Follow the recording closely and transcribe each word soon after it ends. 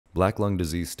Black lung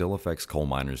disease still affects coal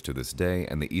miners to this day,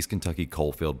 and the East Kentucky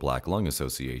Coalfield Black Lung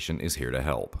Association is here to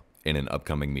help. In an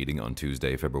upcoming meeting on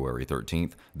Tuesday, February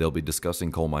 13th, they'll be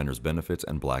discussing coal miners' benefits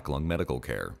and black lung medical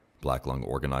care. Black lung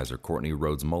organizer Courtney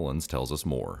Rhodes Mullins tells us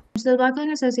more. So the Black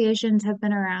lung associations have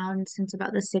been around since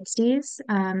about the 60s.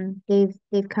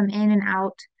 They've come in and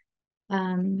out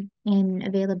in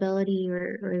availability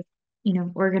or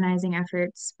organizing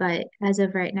efforts. But as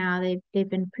of right now, they've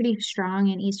been pretty strong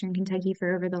in Eastern Kentucky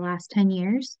for over the last 10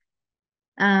 years.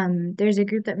 There's a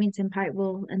group that meets in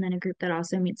Pikeville and then a group that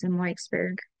also meets in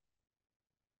Whitesburg.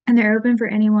 And they're open for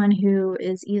anyone who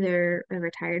is either a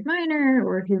retired miner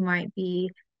or who might be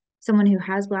someone who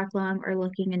has black lung or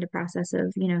looking into process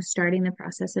of, starting the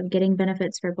process of getting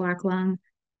benefits for black lung,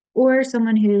 or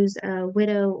someone who's a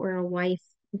widow or a wife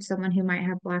of someone who might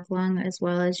have black lung, as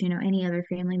well as, any other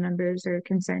family members or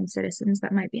concerned citizens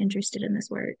that might be interested in this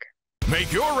work.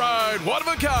 Make your ride one of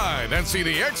a kind and see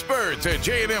the experts at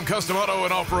J&M Custom Auto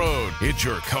and Off-Road. It's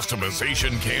your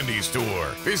customization candy store.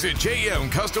 Visit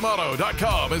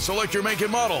jmcustomauto.com and select your make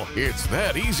and model. It's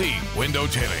that easy. Window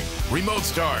tinting, remote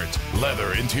starts,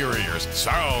 leather interiors,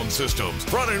 sound systems,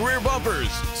 front and rear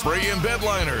bumpers, spray and bed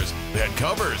liners, bed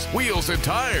covers, wheels and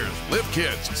tires, lift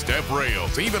kits, step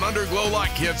rails, even underglow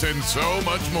light kits, and so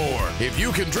much more. If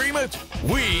you can dream it,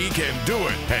 we can do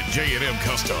it at J&M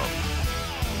Custom.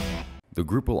 The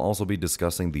group will also be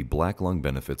discussing the black lung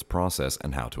benefits process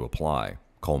and how to apply.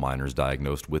 Coal miners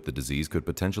diagnosed with the disease could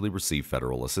potentially receive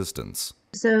federal assistance.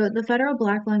 So the federal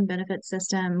black lung benefit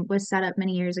system was set up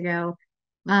many years ago.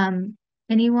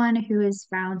 Anyone who is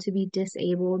found to be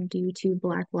disabled due to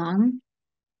black lung,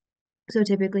 so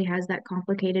typically has that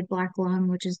complicated black lung,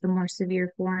 which is the more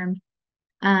severe form,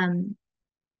 um,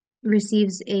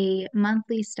 receives a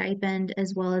monthly stipend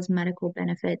as well as medical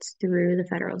benefits through the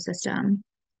federal system,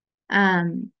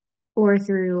 or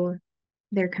through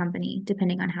their company,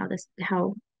 depending on how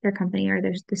their company or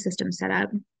the system set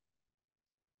up.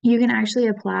 You can actually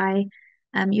apply.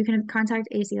 You can contact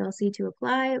ACLC to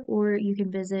apply, or you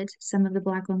can visit some of the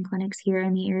black lung clinics here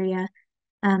in the area,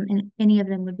 and any of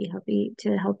them would be happy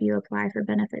to help you apply for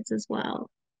benefits as well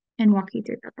and walk you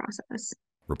through the process.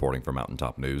 Reporting for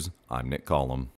Mountaintop News, I'm Nick Collum.